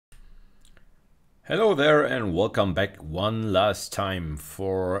Hello there and welcome back one last time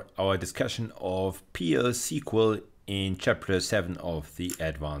for our discussion of PL SQL in chapter 7 of the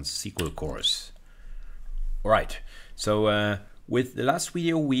Advanced SQL course. Alright, so with the last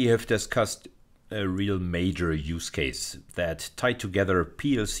video we have discussed a real major use case that tied together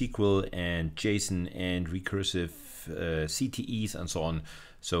PL SQL and JSON and recursive CTEs and so on.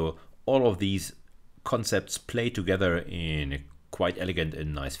 So all of these concepts play together in a quite elegant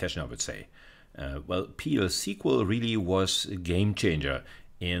and nice fashion, I would say. Well, PL SQL really was a game changer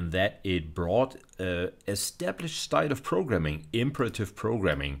in that it brought established style of programming, imperative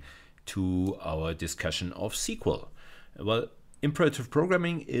programming, to our discussion of SQL. Well, imperative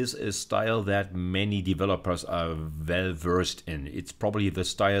programming is a style that many developers are well versed in. It's probably the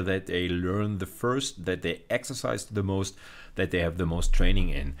style that they learn the first, that they exercise the most, that they have the most training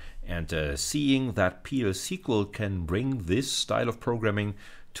in. And seeing that PL SQL can bring this style of programming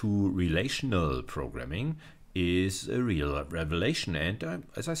to relational programming is a real revelation, and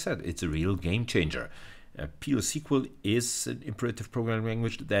as I said, it's a real game changer. PL SQL is an imperative programming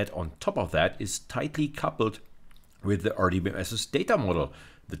language that on top of that is tightly coupled with the RDBMS's data model,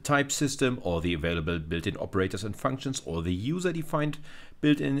 the type system, or the available built-in operators and functions, or the user-defined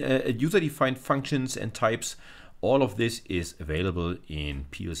user-defined functions and types. All of this is available in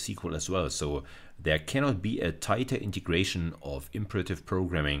PL SQL as well. So there cannot be a tighter integration of imperative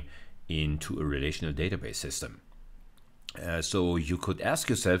programming into a relational database system. So you could ask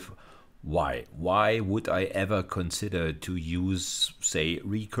yourself, why? Why would I ever consider to use, say,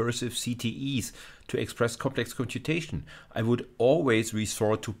 recursive CTEs to express complex computation? I would always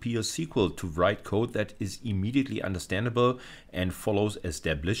resort to PL SQL to write code that is immediately understandable and follows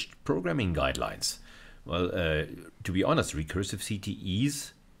established programming guidelines. Well, to be honest, recursive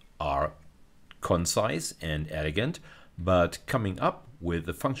CTEs are concise and elegant, but coming up with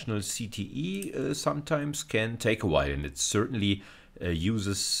a functional CTE sometimes can take a while, and it certainly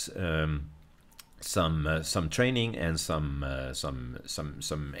uses some training and some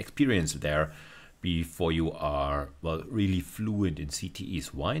experience there before you are, well, really fluent in CTEs.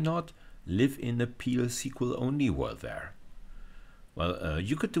 Why not live in a PL SQL only world there? Well,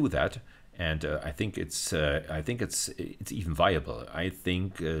 you could do that. And I think it's even viable. I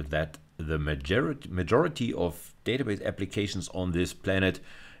think that the majority of database applications on this planet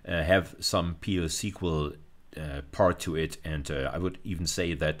have some PL SQL part to it, and I would even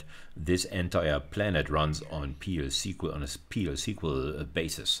say that this entire planet runs on PL SQL, on a PL SQL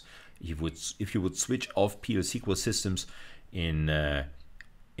basis. If you would switch off PL SQL systems in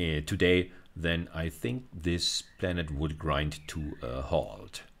today, then I think this planet would grind to a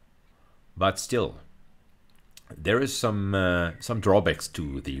halt. But still, there is some drawbacks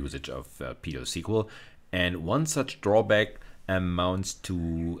to the usage of PL SQL, and one such drawback amounts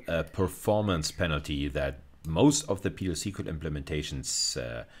to a performance penalty that most of the PL SQL implementations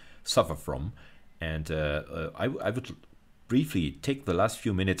suffer from. And I would briefly take the last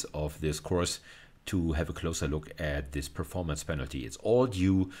few minutes of this course to have a closer look at this performance penalty. It's all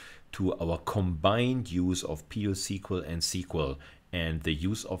due to our combined use of PL SQL and SQL, and the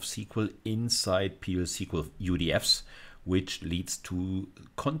use of SQL inside PL SQL UDFs, which leads to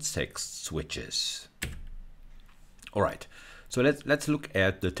context switches. All right, so let's look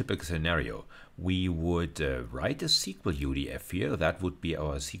at the typical scenario. We would write a SQL UDF here. That would be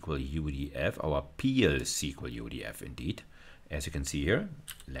our SQL UDF, our PL SQL UDF indeed. As you can see here,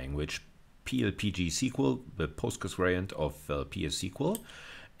 language PLPG SQL, the Postgres variant of PL SQL.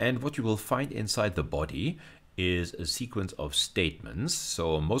 And what you will find inside the body is a sequence of statements.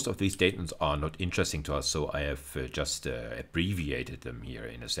 So most of these statements are not interesting to us, so I have just abbreviated them here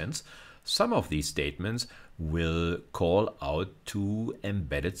in a sense. Some of these statements will call out to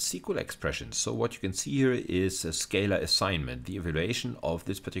embedded SQL expressions. So what you can see here is a scalar assignment, the evaluation of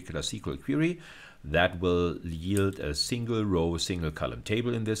this particular SQL query that will yield a single row, single column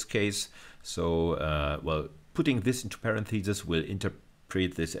table in this case. So well, putting this into parentheses will interpret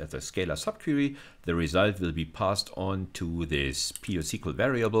this as a scalar subquery. The result will be passed on to this PL SQL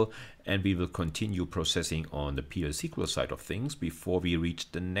variable, and we will continue processing on the PL SQL side of things before we reach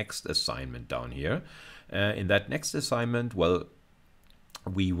the next assignment down here. In that next assignment, well,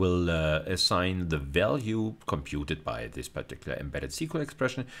 we will assign the value computed by this particular embedded SQL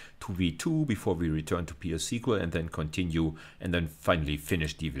expression to v2 before we return to PL SQL, and then continue and then finally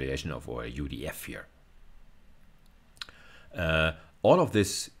finish the evaluation of our UDF here. All of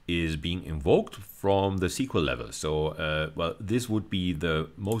this is being invoked from the SQL level. So, well, this would be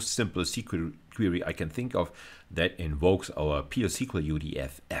the most simple SQL query I can think of that invokes our PL SQL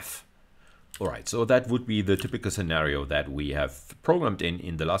UDF F. All right, so that would be the typical scenario that we have programmed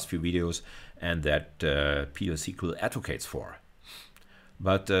in the last few videos and that PL SQL advocates for.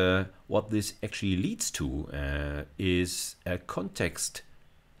 But what this actually leads to is a context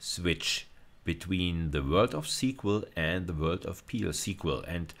switch between the world of SQL and the world of PL SQL,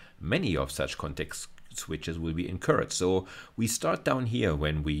 and many of such context switches will be incurred. So we start down here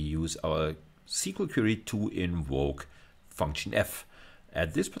when we use our SQL query to invoke function f.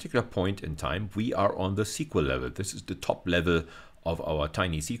 At this particular point in time, we are on the SQL level. This is the top level of our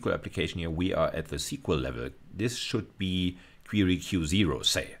tiny SQL application here. We are at the SQL level. This should be query Q0,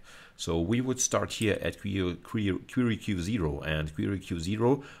 say. So we would start here at query Q0, and query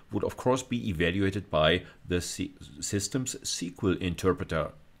Q0 would of course be evaluated by the system's SQL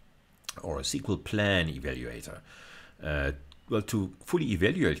interpreter or a SQL plan evaluator. Well, to fully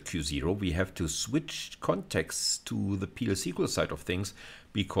evaluate Q0, we have to switch contexts to the PL SQL side of things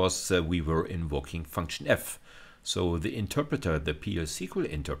because we were invoking function f. So the interpreter, the PL SQL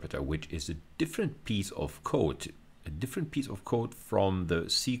interpreter, which is a different piece of code, from the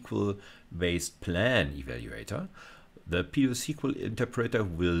SQL-based plan evaluator, the PL SQL interpreter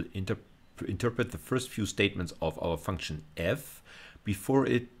will interpret the first few statements of our function f before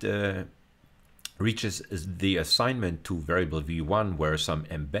it reaches the assignment to variable v1 where some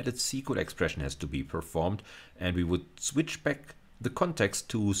embedded SQL expression has to be performed, and we would switch back the context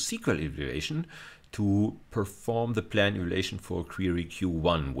to SQL evaluation to perform the plan evaluation for query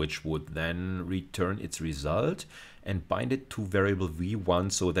Q1, which would then return its result and bind it to variable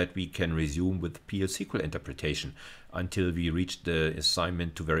v1 so that we can resume with PL SQL interpretation until we reach the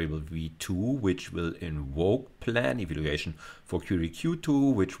assignment to variable v2, which will invoke plan evaluation for query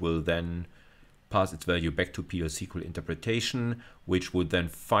Q2, which will then pass its value back to PL SQL interpretation, which would then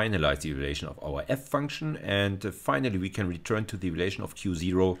finalize the evaluation of our f function, and finally we can return to the evaluation of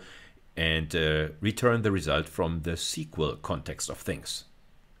Q0 and return the result from the SQL context of things.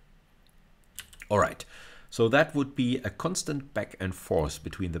 All right, so that would be a constant back and forth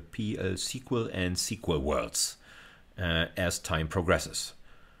between the PL SQL and SQL worlds as time progresses.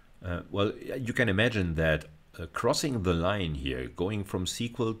 Well, you can imagine that crossing the line here, going from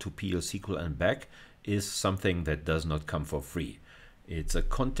SQL to PL SQL and back, is something that does not come for free. It's a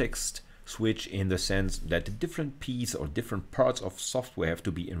context switch in the sense that a different piece or different parts of software have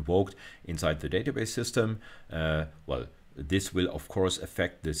to be invoked inside the database system. Well, this will of course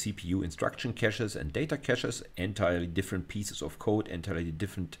affect the CPU instruction caches and data caches. Entirely different pieces of code, entirely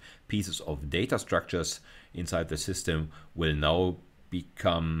different pieces of data structures inside the system will now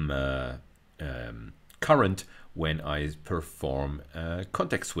become current when I perform a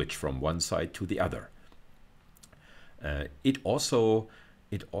context switch from one side to the other. It also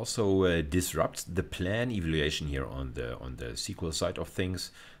disrupts the plan evaluation here on the SQL side of things.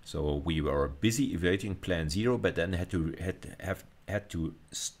 So we were busy evaluating plan 0, but then had to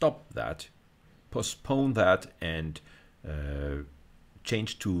stop that, postpone that, and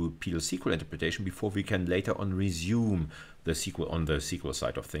change to PL SQL interpretation before we can later on resume the SQL on the SQL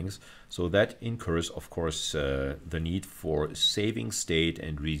side of things. So that incurs, of course, the need for saving state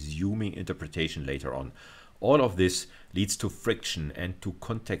and resuming interpretation later on. All of this leads to friction and to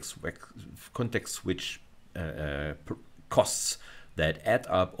context switch costs that add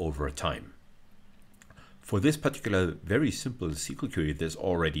up over time. For this particular very simple SQL query, this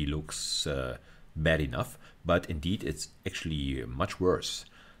already looks bad enough, but indeed it's actually much worse.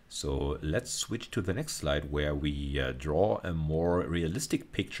 So let's switch to the next slide where we draw a more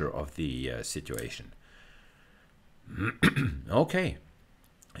realistic picture of the situation. Okay.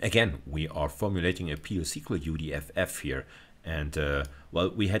 Again, we are formulating a PL SQL UDFF here, and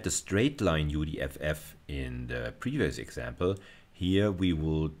well, we had the straight line UDFF in the previous example. Here we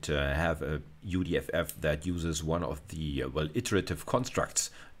would have a UDFF that uses one of the well, iterative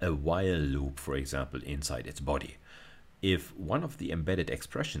constructs, a while loop, for example, inside its body. If one of the embedded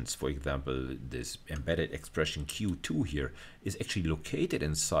expressions, for example, this embedded expression Q2 here, is actually located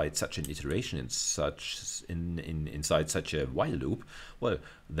inside such an iteration, inside such a while loop, well,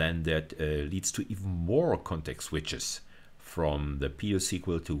 then that leads to even more context switches from the PL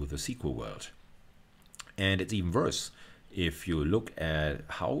SQL to the SQL world. And it's even worse if you look at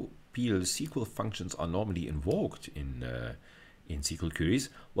how PL SQL functions are normally invoked in SQL queries.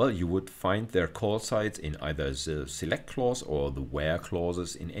 Well, you would find their call sites in either the select clause or the where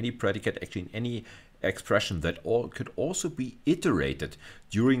clauses, in any predicate, actually in any expression that could also be iterated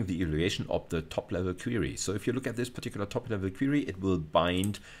during the evaluation of the top level query. So if you look at this particular top level query, it will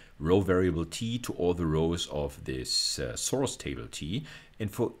bind row variable t to all the rows of this source table t,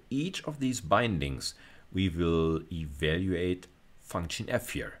 and for each of these bindings we will evaluate function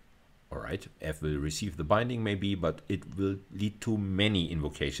f here. All right, f will receive the binding maybe, but it will lead to many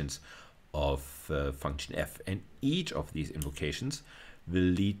invocations of function f. And each of these invocations will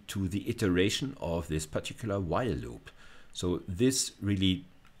lead to the iteration of this particular while loop. So this really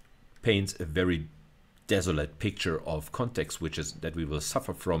paints a very desolate picture of context switches that we will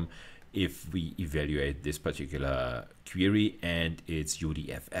suffer from if we evaluate this particular query and its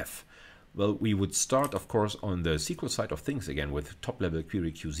UDFF. Well, we would start, of course, on the SQL side of things again with top-level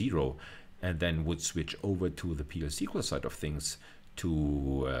query Q0, and then would switch over to the PL SQL side of things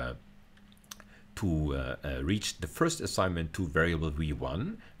to reach the first assignment to variable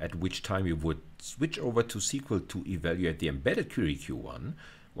v1, at which time we would switch over to SQL to evaluate the embedded query Q1.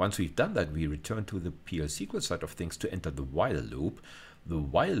 Once we've done that, we return to the PL SQL side of things to enter the while loop. The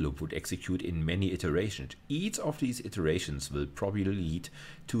while loop would execute in many iterations. Each of these iterations will probably lead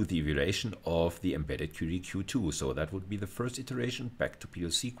to the evaluation of the embedded query Q2. So that would be the first iteration back to PL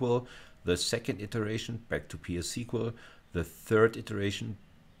SQL, the second iteration back to PL SQL, the third iteration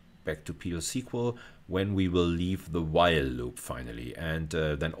back to PL SQL, when we will leave the while loop finally, and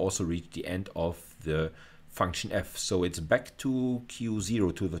then also reach the end of the function f. So it's back to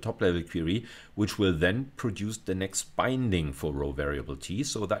Q0, to the top level query, which will then produce the next binding for row variable t.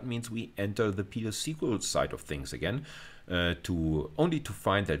 So that means we enter the PL SQL side of things again, only to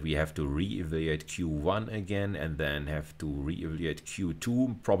find that we have to re-evaluate Q1 again, and then have to re-evaluate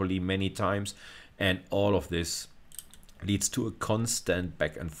Q2 probably many times, and all of this leads to a constant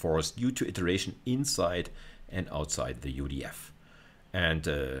back and forth due to iteration inside and outside the UDF.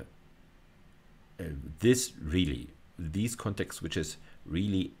 And these context switches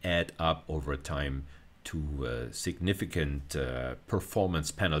really add up over time to a significant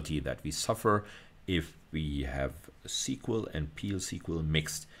performance penalty that we suffer if we have SQL and PL SQL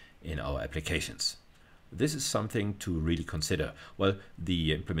mixed in our applications. This is something to really consider. Well,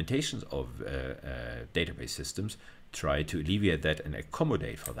 the implementations of database systems try to alleviate that and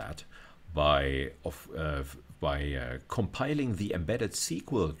accommodate for that by compiling the embedded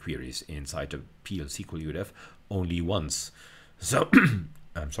SQL queries inside the PL SQL UDF only once. So,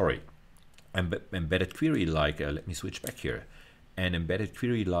 I'm sorry, embedded query like, let me switch back here, an embedded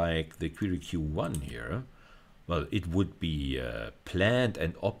query like the query Q1 here, well, it would be planned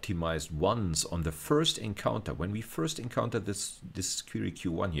and optimized once on the first encounter. When we first encounter this query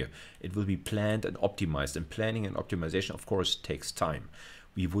Q1 here, it will be planned and optimized, and planning and optimization, of course, takes time.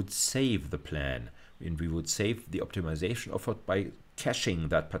 We would save the plan, and we would save the optimization effort by caching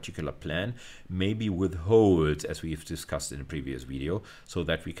that particular plan, maybe with holds, as we've discussed in a previous video, so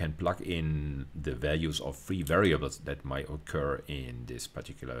that we can plug in the values of free variables that might occur in this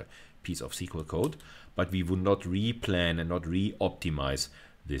particular piece of SQL code. But we would not replan and not re-optimize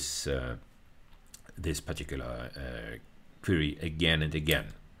this this particular query again and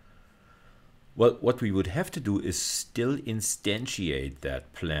again. Well, what we would have to do is still instantiate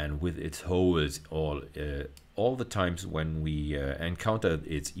that plan with its holds all the times when we encounter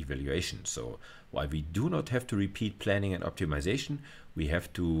its evaluation. So while we do not have to repeat planning and optimization, we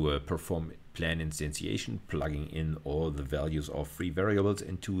have to perform plan instantiation, plugging in all the values of free variables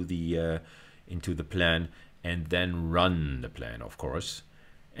into the plan, and then run the plan, of course.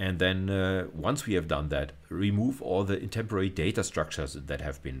 And then once we have done that, remove all the temporary data structures that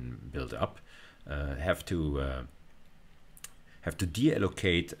have been built up. Have to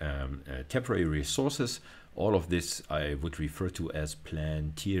deallocate temporary resources. All of this I would refer to as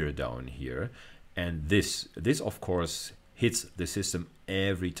plan tear down here, and this of course hits the system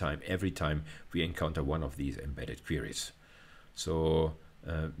every time we encounter one of these embedded queries. So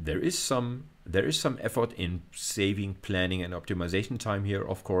there is some effort in saving planning and optimization time here,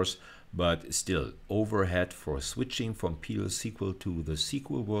 of course, but still overhead for switching from PL SQL to the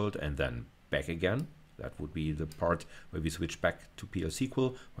SQL world and then back again. That would be the part where we switch back to PL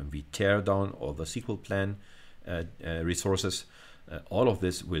SQL when we tear down all the SQL plan resources. All of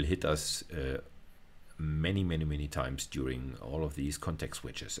this will hit us many times during all of these context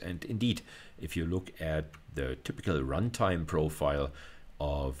switches. And indeed, if you look at the typical runtime profile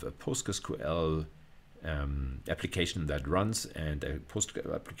of a PostgreSQL application that runs and a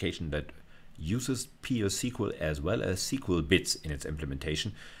PostgreSQL application that uses PL SQL as well as SQL bits in its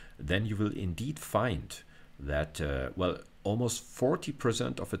implementation, then you will indeed find that, well, almost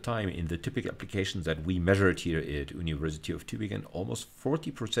 40% of the time in the typical applications that we measured here at University of Tübingen, almost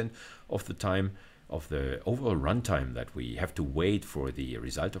 40% of the time of the overall runtime that we have to wait for the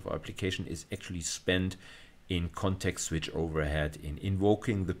result of our application is actually spent in context switch overhead, in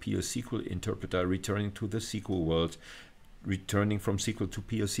invoking the PL SQL interpreter, returning to the SQL world, returning from SQL to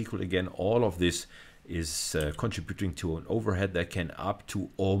PL SQL again. All of this is contributing to an overhead that can up to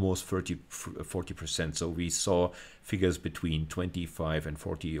almost 40%. So we saw figures between 25 and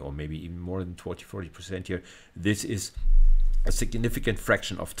 40, or maybe even more than 40% here. This is a significant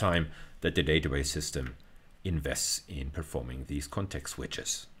fraction of time that the database system invests in performing these context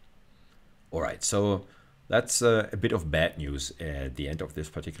switches. All right, so that's a bit of bad news at the end of this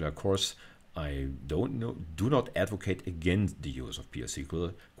particular course. I do not advocate against the use of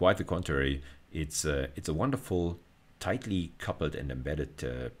PL/SQL. Quite the contrary, it's a wonderful, tightly coupled and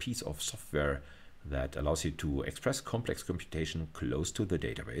embedded piece of software that allows you to express complex computation close to the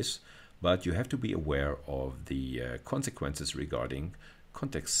database. But you have to be aware of the consequences regarding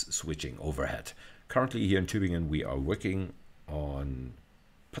context switching overhead. Currently here in Tübingen, we are working on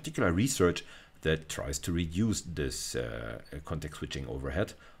particular research that tries to reduce this context switching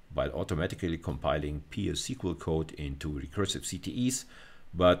overhead by automatically compiling PL/SQL code into recursive CTEs,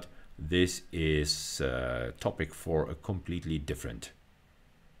 but this is a topic for a completely different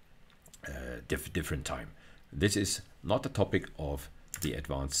time. This is not a topic of the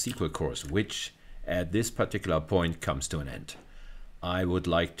Advanced SQL course, which at this particular point comes to an end. I would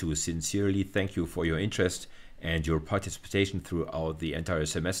like to sincerely thank you for your interest and your participation throughout the entire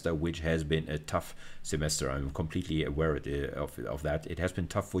semester, which has been a tough semester. I'm completely aware of that. It has been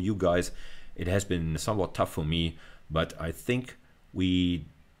tough for you guys. It has been somewhat tough for me, but I think we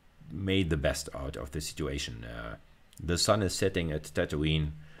made the best out of the situation. The sun is setting at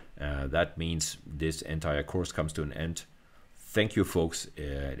Tatooine. That means this entire course comes to an end. Thank you, folks.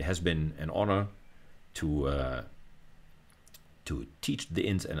 It has been an honor to teach the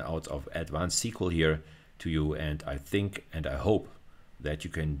ins and outs of Advanced SQL here to you, and I think and I hope that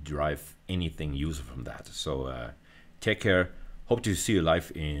you can derive anything useful from that. So take care. Hope to see you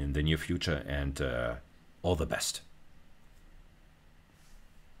live in the near future, and all the best.